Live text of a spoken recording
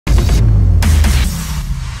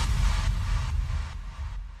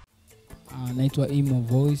Naitwa IMO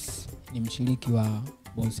VOICE, ni mshiriki wa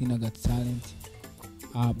Boncena Got Talent.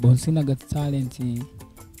 Boncena Got Talent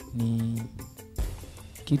ni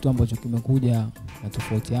kitu ambacho kimekuja na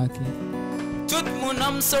tofauti yake.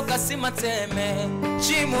 Tutmuna msoka simateme,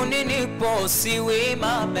 chimu nini posi we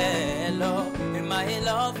mabelo, in my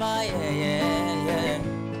love, yeah.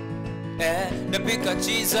 Napika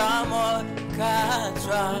chizamo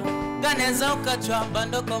kachwa, ganeza ukachwa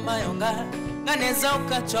bandoko mayonga, ganeza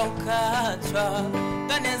ukachwa,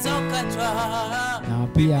 ganeza ukachwa. Na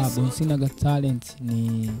pia Boncena Got Talent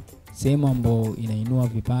ni sehemu ambayo inainua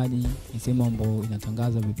vipaji, ni sehemu ambayo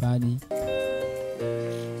inatangaza vipaji.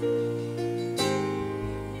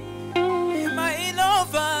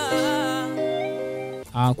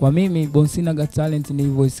 Kwa mimi Boncena Got Talent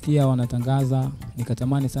nilivyosikia wanatangaza,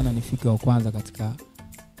 nikatamani sana nifike wa kwanza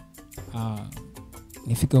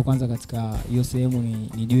katika hiyo sehemu,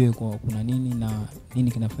 nijue kuna nini na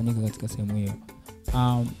nini kinafanyika katika sehemu hiyo.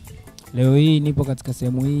 Leo hii nipo katika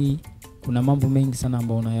sehemu hii, kuna mambo mengi sana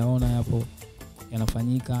ambayo unayaona hapo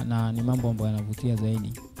yanafanyika na ni mambo ambayo yanavutia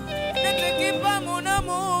zaidi.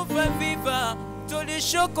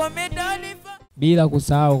 Bila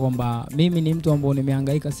kusahau kwamba mimi ni mtu ambaye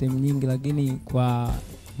nimehangaika sehemu nyingi, lakini kwa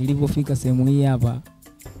nilipofika sehemu hii hapa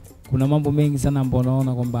kuna mambo mengi sana ambayo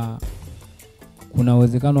naona kwamba kuna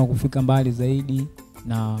uwezekano wa kufika mbali zaidi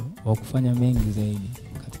na wa kufanya mengi zaidi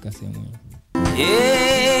katika sehemu hii.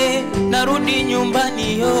 Narudi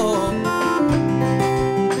nyumbani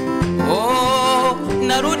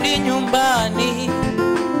narudi nyumbani.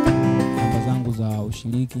 Namba zangu za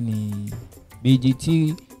ushiriki ni BGT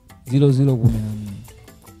 0014.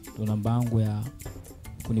 Ndio namba yangu ya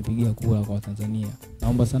kunipigia kura kwa Tanzania.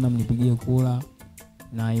 Naomba sana mnipigie kura,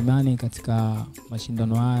 na imani katika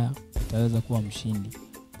mashindano haya nitaweza kuwa mshindi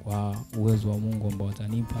kwa uwezo wa Mungu ambao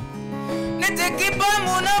atanipa. Nitekipa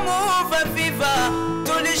muna muva viva,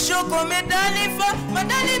 tulishoko medalifa,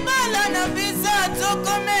 madali bala na visa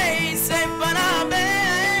toko meise panabe.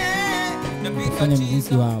 Nafanya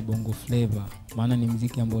muziki wa bongo flavor, maana ni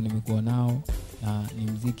muziki ambao nimekuwa nao na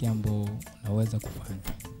ni muziki ambao naweza kufanya.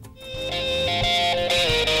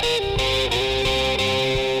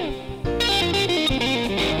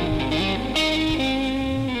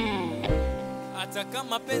 Hata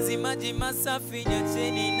kama penzi maji masafi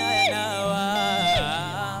nyacheni na yanawa.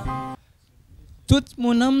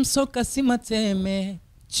 Tutmuna msoka simateme,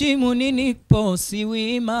 chimu nini posi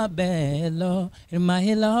we mabelo, in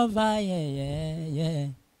my love, yeah.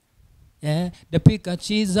 Napika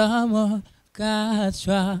chizamo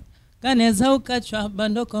kachwa, ganeza ukachwa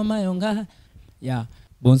bandoko mayonga.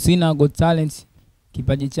 Boncena Got Talent,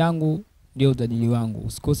 kipaji changu ndio utajiri wangu.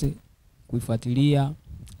 Usikose kuifuatilia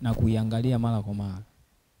na kuiangalia mara kwa mara.